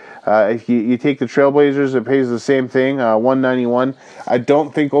spread. If you take the Trailblazers, it pays the same thing, 191. I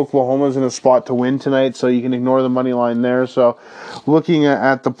don't think Oklahoma's in a spot to win tonight, so you can ignore the money line there. So looking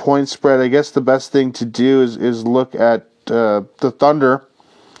at the point spread, I guess the best thing to do is look at the Thunder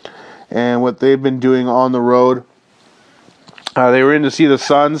and what they've been doing on the road. They were in to see the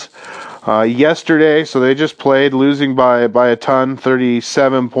Suns yesterday, so they just played, losing by a ton,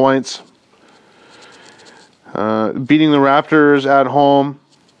 37 points. Beating the Raptors at home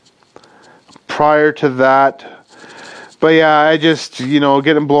prior to that. But yeah, I just, you know,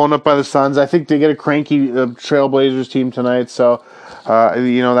 getting blown up by the Suns. I think they get a cranky Trailblazers team tonight, so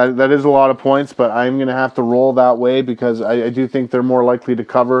you know, that is a lot of points, but I'm going to have to roll that way, because I do think they're more likely to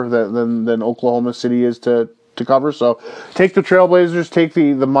cover than Oklahoma City is to cover. So take the Trailblazers, take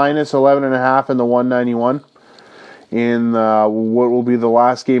the minus 11.5 and the 191 in what will be the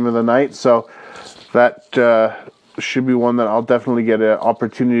last game of the night. So that should be one that I'll definitely get an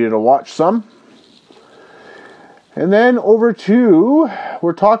opportunity to watch some. And then over to,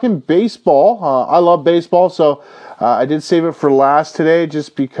 we're talking baseball. I love baseball, so I did save it for last today,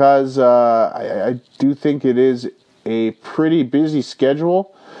 just because I do think it is a pretty busy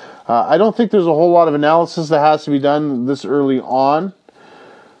schedule. I don't think there's a whole lot of analysis that has to be done this early on,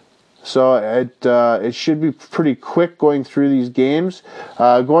 so it should be pretty quick going through these games.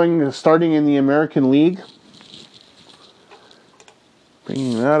 Starting in the American League.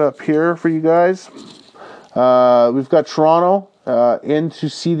 Bringing that up here for you guys. We've got Toronto in to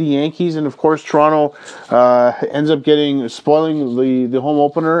see the Yankees, and of course Toronto ends up spoiling the home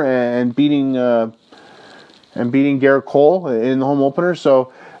opener and beating Garrett Cole in the home opener.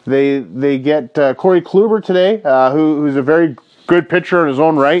 So they get Corey Kluber today, who's a very good pitcher in his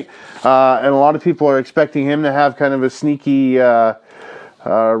own right, and a lot of people are expecting him to have kind of a sneaky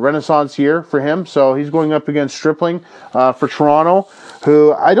renaissance year for him. So he's going up against Stripling for Toronto,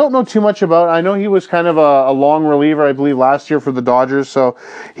 who I don't know too much about. I know he was kind of a long reliever, I believe, last year for the Dodgers. So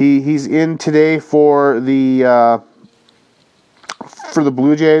he's in today for the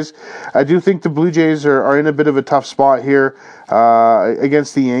Blue Jays. I do think the Blue Jays are in a bit of a tough spot here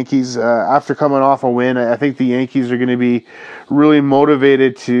against the Yankees. After coming off a win, I think the Yankees are going to be really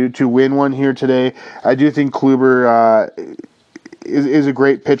motivated to win one here today. I do think Kluber is a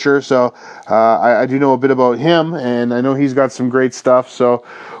great pitcher, so I do know a bit about him, and I know he's got some great stuff. So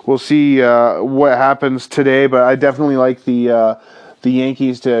we'll see what happens today, but I definitely like the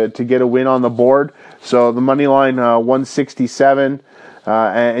Yankees to get a win on the board. So the money line 167,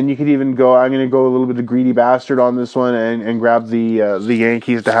 and you could even go. I'm going to go a little bit of greedy bastard on this one and grab the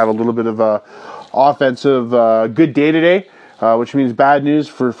Yankees to have a little bit of a offensive good day today, which means bad news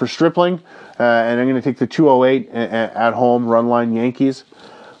for Stripling. And I'm going to take the 208 at home run line Yankees.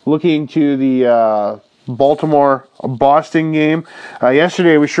 Looking to the Baltimore-Boston game.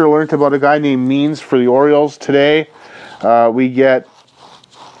 Yesterday, we sure learned about a guy named Means for the Orioles. Today, we get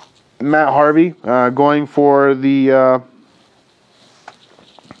Matt Harvey going for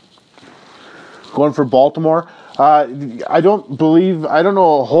Baltimore. I don't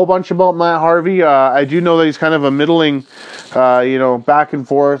know a whole bunch about Matt Harvey. I do know that he's kind of a middling, back and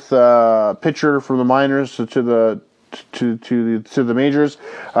forth pitcher from the minors to the majors,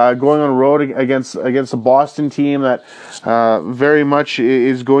 going on the road against a Boston team that very much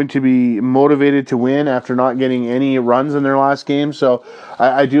is going to be motivated to win after not getting any runs in their last game. So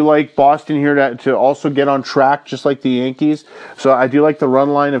I do like Boston here to also get on track, just like the Yankees. So I do like the run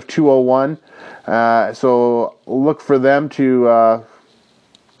line of 201. So look for them to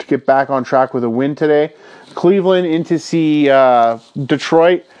get back on track with a win today. Cleveland in to see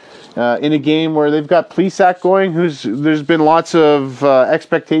Detroit in a game where they've got Plesac going. There's been lots of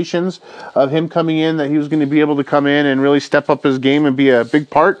expectations of him coming in, that he was going to be able to come in and really step up his game and be a big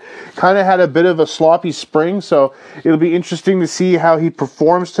part. Kind of had a bit of a sloppy spring, so it'll be interesting to see how he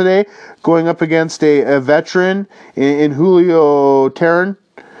performs today, going up against a veteran in Julio Teheran.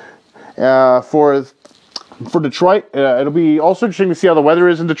 For Detroit. It'll be also interesting to see how the weather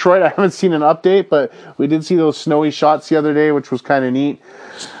is in Detroit. I haven't seen an update, but we did see those snowy shots the other day, which was kind of neat.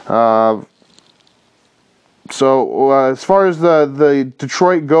 So as far as the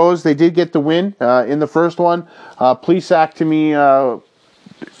Detroit goes, they did get the win in the first one. Plesac, to me,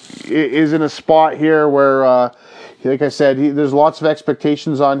 is in a spot here where, like I said, there's lots of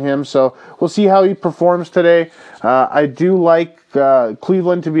expectations on him. So we'll see how he performs today. I do like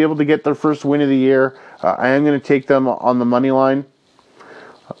Cleveland to be able to get their first win of the year. I am going to take them on the money line.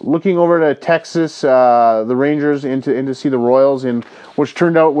 Looking over to Texas, the Rangers in to see the Royals, which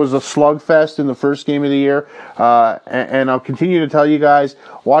turned out was a slugfest in the first game of the year. And I'll continue to tell you guys,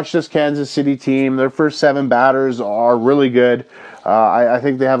 watch this Kansas City team. Their first 7 batters are really good. I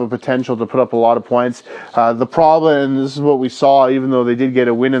think they have a potential to put up a lot of points. The problem, and this is what we saw, even though they did get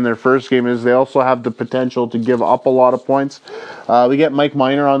a win in their first game, is they also have the potential to give up a lot of points. We get Mike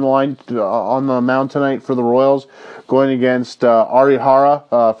Minor on the line, on the mound tonight for the Royals, going against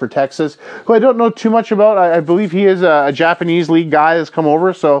Arihara for Texas, who I don't know too much about. I believe he is a Japanese league guy that's come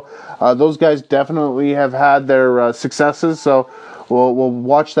over, so those guys definitely have had their successes. So we'll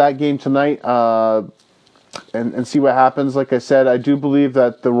watch that game tonight. And see what happens. Like I said, I do believe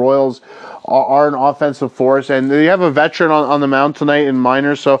that the Royals are an offensive force, and they have a veteran on the mound tonight in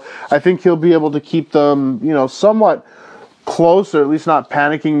Minor, so I think he'll be able to keep them, somewhat close, or at least not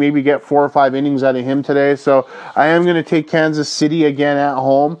panicking, maybe get 4 or 5 innings out of him today. So I am going to take Kansas City again at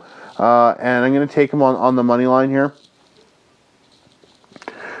home, and I'm going to take them on the money line here.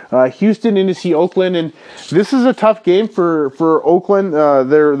 Houston in to see Oakland, and this is a tough game for Oakland.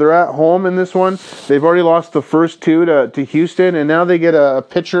 They're at home in this one. They've already lost the first 2 to Houston, and now they get a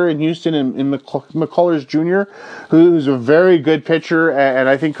pitcher in Houston in McCullers Jr., who's a very good pitcher, and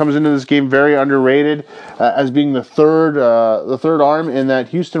I think comes into this game very underrated as being the third arm in that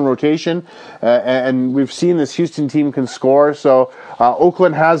Houston rotation. And we've seen this Houston team can score, so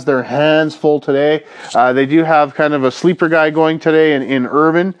Oakland has their hands full today. They do have kind of a sleeper guy going today in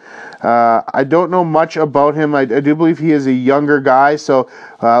Irvin. I don't know much about him. I do believe he is a younger guy, so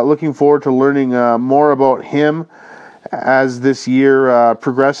looking forward to learning more about him as this year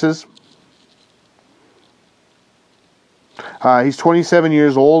progresses. He's 27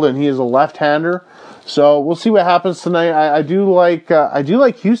 years old, and he is a left-hander. So we'll see what happens tonight. I do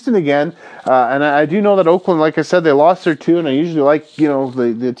like Houston again, and I do know that Oakland, like I said, they lost their 2, and I usually like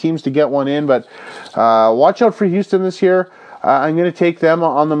the teams to get one in. But watch out for Houston this year. I'm going to take them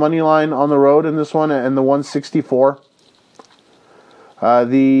on the money line on the road in this one, and the 164.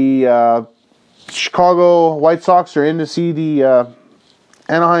 The Chicago White Sox are in to see the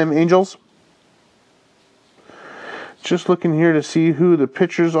Anaheim Angels. Just looking here to see who the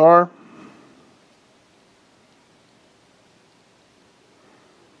pitchers are.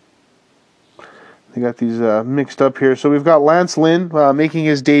 They got these mixed up here. So we've got Lance Lynn making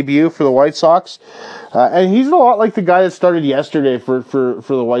his debut for the White Sox. And he's a lot like the guy that started yesterday for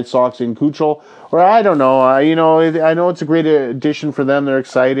the White Sox in Kuchel. Or I don't know. I know it's a great addition for them. They're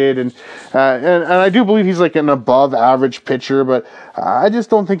excited. And I do believe he's like an above average pitcher. But I just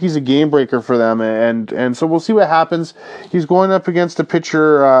don't think he's a game breaker for them. And so we'll see what happens. He's going up against a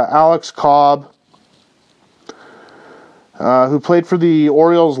pitcher, Alex Cobb, who played for the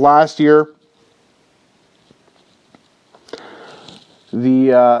Orioles last year.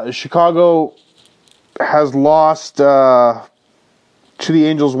 The Chicago has lost to the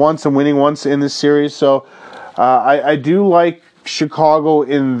Angels once and winning once in this series, so I do like Chicago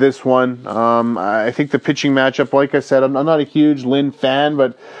in this one. I think the pitching matchup, like I said, I'm not a huge Lynn fan,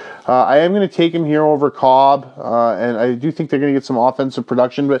 but I am going to take him here over Cobb, and I do think they're going to get some offensive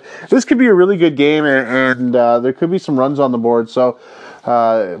production. But this could be a really good game, and there could be some runs on the board. So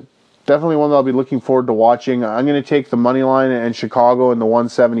definitely one that I'll be looking forward to watching. I'm going to take the money line and Chicago in the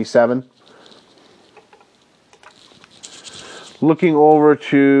 177. Looking over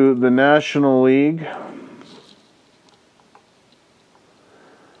to the National League.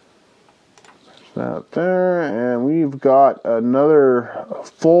 Out there, and we've got another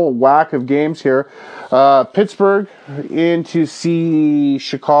full whack of games here. Pittsburgh in to see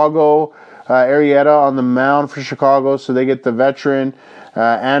Chicago. Arrieta on the mound for Chicago, so they get the veteran.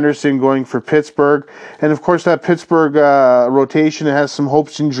 Anderson going for Pittsburgh. And of course, that Pittsburgh rotation has some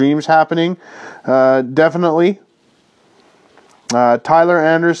hopes and dreams happening. Definitely. Tyler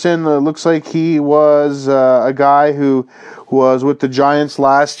Anderson looks like he was a guy who was with the Giants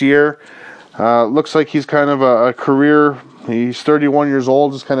last year. Looks like he's kind of a career, he's 31 years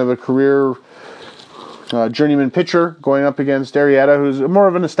old, is kind of a career journeyman pitcher going up against Arrieta, who's more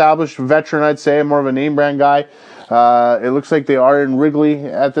of an established veteran, I'd say, more of a name brand guy. It looks like they are in Wrigley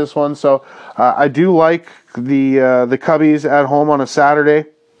at this one, so I do like the Cubbies at home on a Saturday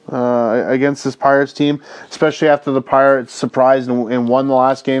against this Pirates team, especially after the Pirates surprised and won the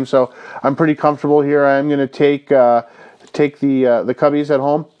last game. So I'm pretty comfortable here. I'm going to take the Cubbies at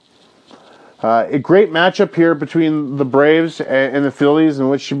home. A great matchup here between the Braves and the Phillies, and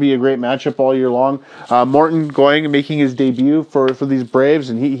which should be a great matchup all year long. Morton going and making his debut for these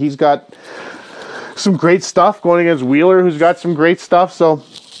Braves, and he's got some great stuff going against Wheeler, who's got some great stuff. So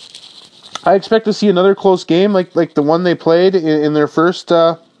I expect to see another close game like the one they played in their first.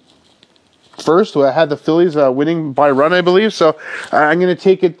 I had the Phillies winning by run, I believe. So I'm going to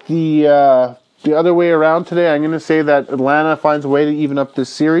take it the other way around today. I'm going to say that Atlanta finds a way to even up this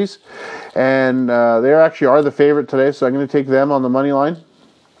series. And they actually are the favorite today, so I'm going to take them on the money line.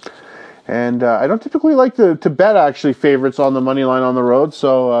 And I don't typically like to bet actually favorites on the money line on the road,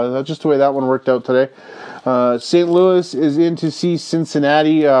 so that's just the way that one worked out today. St. Louis is in to see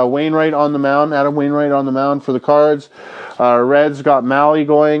Cincinnati. Wainwright on the mound, Adam Wainwright on the mound for the Cards. Reds got Mahle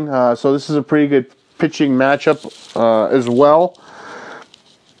going, so this is a pretty good pitching matchup as well.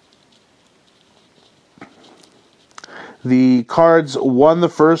 The Cards won the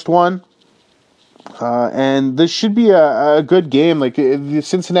first one. And this should be a good game. Like the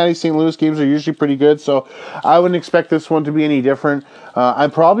Cincinnati-St. Louis games are usually pretty good, so I wouldn't expect this one to be any different.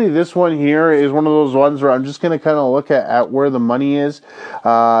 This one here is one of those ones where I'm just going to kind of look at where the money is.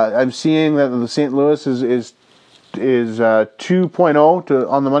 I'm seeing that the St. Louis is 2.0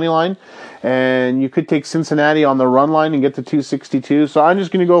 on the money line, and you could take Cincinnati on the run line and get to 262. So I'm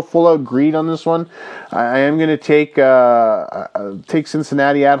just going to go full out greed on this one. I am going to take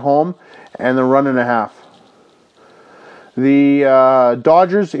Cincinnati at home and the 1.5. The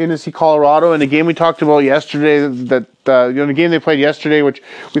Dodgers in to see Colorado in a game we talked about yesterday. The game they played yesterday, which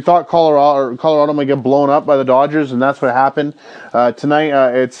we thought Colorado might get blown up by the Dodgers, and that's what happened.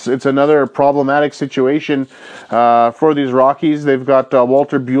 Tonight, it's another problematic situation for these Rockies. They've got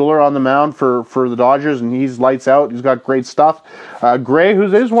Walter Buehler on the mound for the Dodgers, and he's lights out. He's got great stuff. Gray, who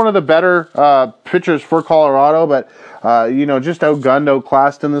is one of the better pitchers for Colorado, but just outgunned,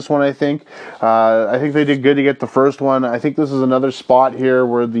 outclassed in this one, I think. I think they did good to get the first one. I think this is another spot here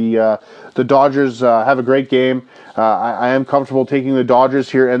where the Dodgers have a great game. I am comfortable taking the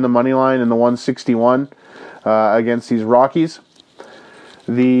Dodgers here and the money line in the 161 against these Rockies.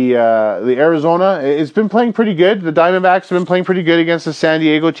 The Arizona, it's been playing pretty good. The Diamondbacks have been playing pretty good against the San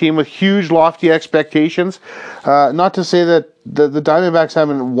Diego team with huge, lofty expectations. Not to say that the Diamondbacks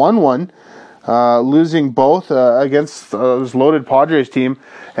haven't won one. Losing both against this loaded Padres team.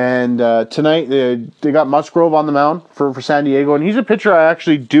 And tonight they got Musgrove on the mound for San Diego, and he's a pitcher I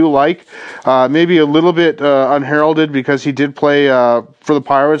actually do like. Maybe a little bit unheralded because he did play for the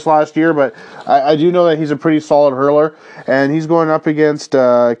Pirates last year, but I do know that he's a pretty solid hurler, and he's going up against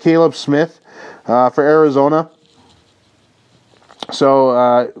Caleb Smith for Arizona.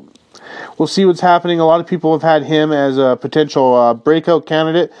 So we'll see what's happening. A lot of people have had him as a potential breakout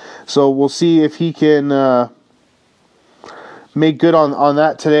candidate, so we'll see if he can make good on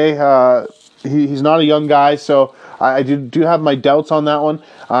that today. He's not a young guy, so I do have my doubts on that one.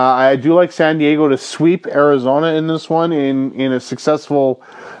 I do like San Diego to sweep Arizona in this one in a successful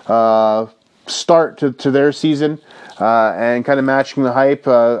start to their season and kind of matching the hype.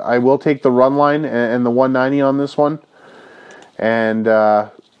 I will take the run line and the 190 on this one. And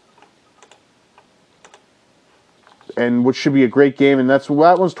and which should be a great game. And that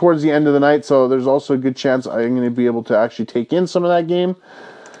one's towards the end of the night, so there's also a good chance I'm going to be able to actually take in some of that game.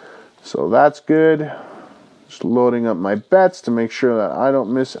 So that's good. Just loading up my bets to make sure that I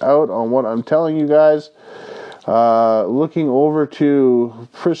don't miss out on what I'm telling you guys. Looking over to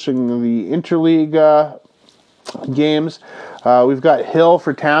pushing the interleague games. We've got Hill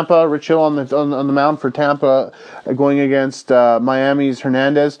for Tampa, Rich Hill on the mound for Tampa, going against Miami's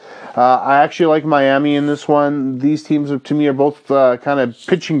Hernandez. I actually like Miami in this one. These teams, to me, are both kind of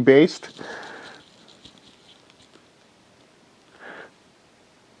pitching based.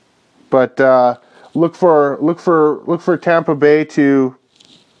 But look for Tampa Bay to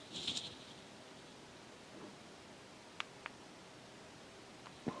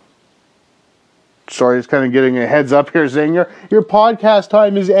sorry, just kind of getting a heads up here saying your podcast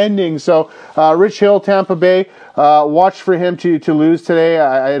time is ending. So Rich Hill, Tampa Bay, watch for him to lose today.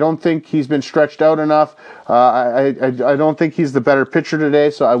 I don't think he's been stretched out enough. I don't think he's the better pitcher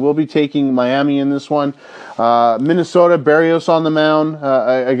today, so I will be taking Miami in this one. Minnesota, Berrios on the mound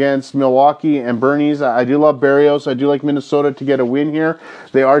against Milwaukee and Bernies. I do love Berrios. I do like Minnesota to get a win here.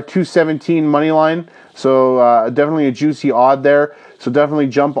 They are 217 money line, so definitely a juicy odd there. So definitely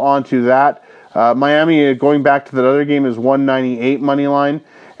jump onto that. Miami, going back to that other game, is 198 money line.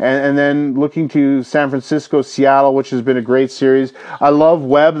 And then looking to San Francisco, Seattle, which has been a great series. I love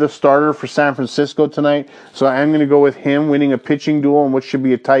Webb, the starter for San Francisco tonight. So I'm going to go with him winning a pitching duel in what should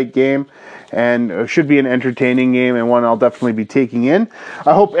be a tight game. And should be an entertaining game and one I'll definitely be taking in.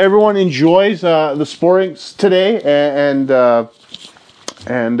 I hope everyone enjoys the sports today and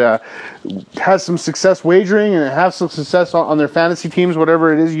has some success wagering and have some success on their fantasy teams,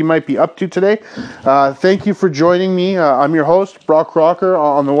 whatever it is you might be up to today. Thank you for joining me. I'm your host, Brock Crocker,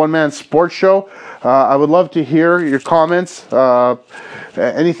 on the One Man Sports Show. I would love to hear your comments,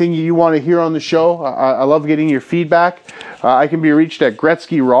 anything you want to hear on the show. I love getting your feedback. I can be reached at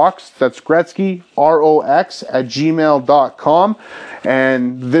Gretzky Rocks. That's Gretzky, ROX, at gmail.com.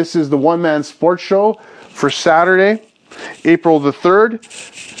 And this is the One Man Sports Show for Saturday, April the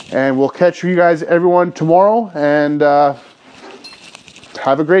 3rd, and we'll catch you guys, everyone, tomorrow, and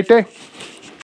have a great day.